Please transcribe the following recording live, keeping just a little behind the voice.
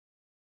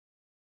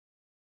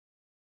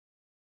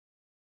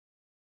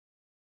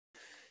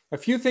a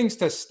few things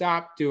to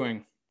stop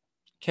doing.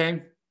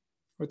 Okay.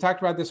 We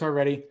talked about this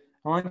already.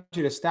 I want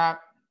you to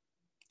stop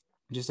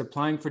just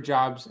applying for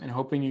jobs and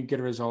hoping you get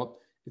a result.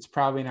 It's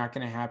probably not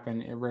going to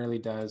happen. It rarely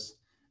does.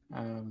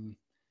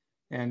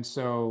 And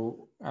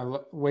so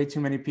way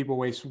too many people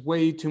waste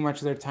way too much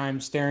of their time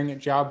staring at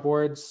job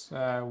boards,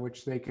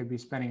 which they could be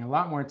spending a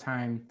lot more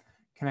time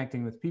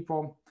connecting with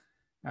people.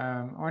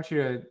 I want you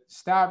to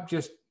stop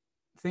just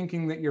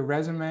thinking that your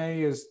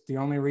resume is the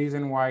only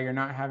reason why you're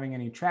not having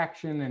any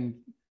traction. And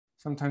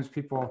sometimes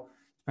people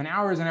spend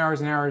hours and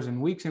hours and hours and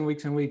weeks and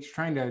weeks and weeks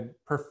trying to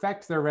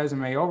perfect their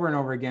resume over and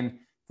over again,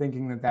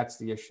 thinking that that's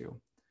the issue.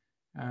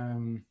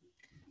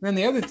 Then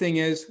the other thing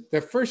is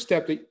the first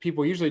step that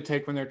people usually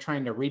take when they're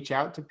trying to reach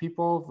out to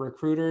people,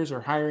 recruiters or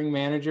hiring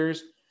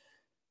managers,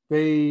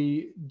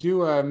 they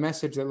do a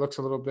message that looks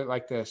a little bit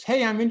like this.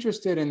 Hey, I'm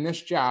interested in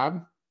this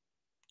job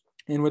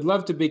and would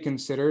love to be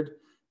considered,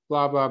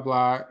 blah, blah,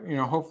 blah.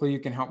 Hopefully you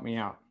can help me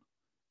out.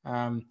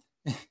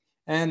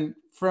 And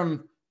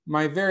from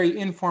my very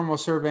informal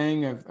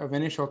surveying of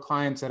initial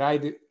clients that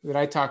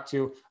I talk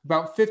to,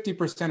 about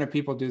 50% of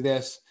people do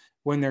this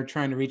when they're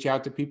trying to reach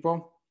out to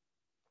people.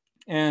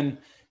 And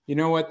you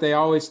know what they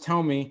always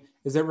tell me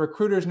is that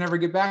recruiters never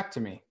get back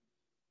to me.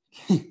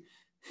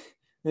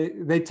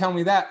 They tell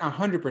me that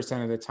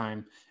 100% of the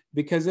time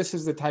because this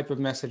is the type of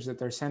message that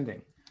they're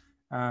sending.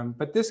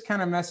 But this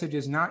kind of message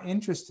is not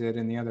interested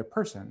in the other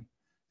person.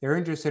 They're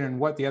interested in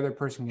what the other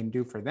person can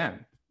do for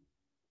them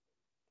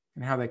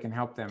and how they can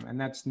help them.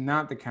 And that's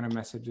not the kind of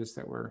messages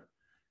that we're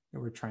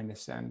trying to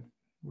send.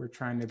 We're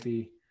trying to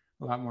be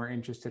a lot more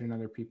interested in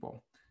other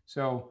people.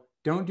 So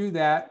don't do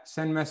that.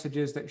 Send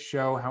messages that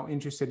show how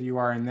interested you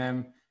are in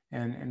them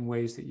and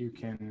ways that you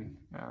can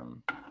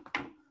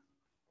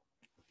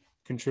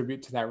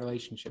contribute to that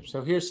relationship.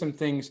 So here's some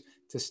things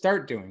to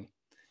start doing.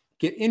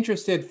 Get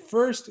interested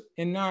first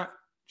in not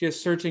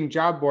just searching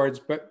job boards,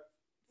 but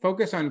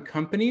focus on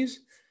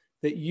companies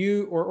that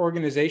you or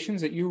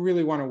organizations that you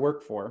really want to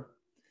work for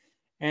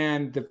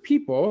and the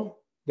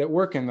people that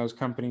work in those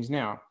companies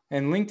now.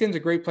 And LinkedIn's a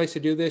great place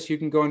to do this. You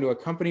can go into a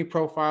company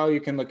profile.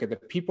 You can look at the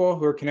people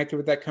who are connected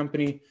with that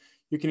company.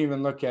 You can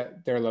even look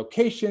at their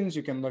locations.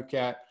 You can look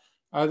at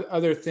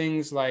other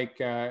things like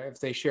if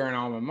they share an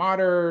alma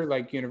mater,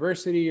 like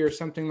university or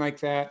something like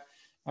that.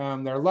 There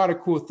are a lot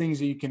of cool things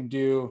that you can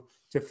do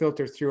to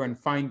filter through and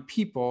find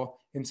people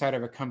inside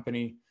of a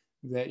company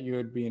that you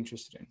would be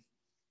interested in.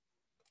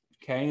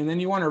 Okay, and then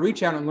you want to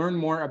reach out and learn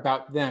more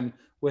about them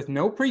with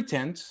no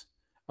pretense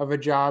of a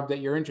job that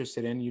you're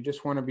interested in. You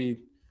just want to be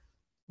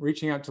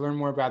reaching out to learn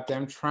more about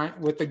them,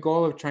 with the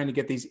goal of trying to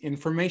get these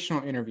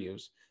informational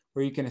interviews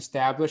where you can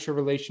establish a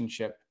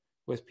relationship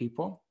with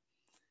people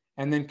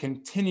and then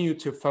continue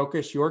to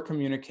focus your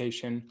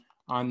communication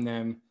on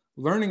them,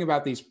 learning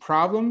about these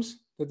problems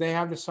that they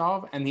have to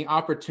solve and the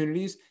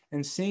opportunities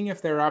and seeing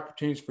if there are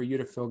opportunities for you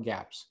to fill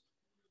gaps.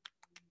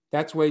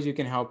 That's ways you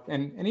can help.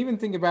 And even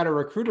think about a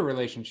recruiter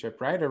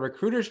relationship, right? A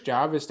recruiter's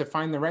job is to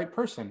find the right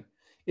person.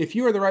 If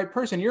you are the right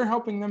person, you're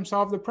helping them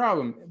solve the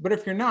problem. But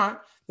if you're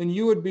not, then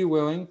you would be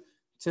willing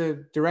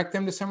to direct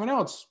them to someone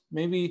else.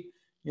 Maybe,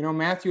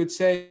 Matthew would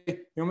say,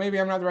 maybe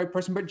I'm not the right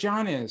person, but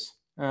John is.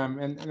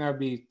 And that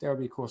would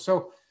be cool.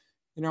 So,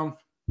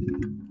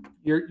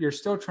 you're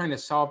still trying to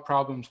solve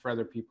problems for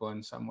other people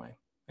in some way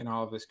in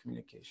all of this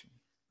communication.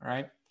 All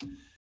right.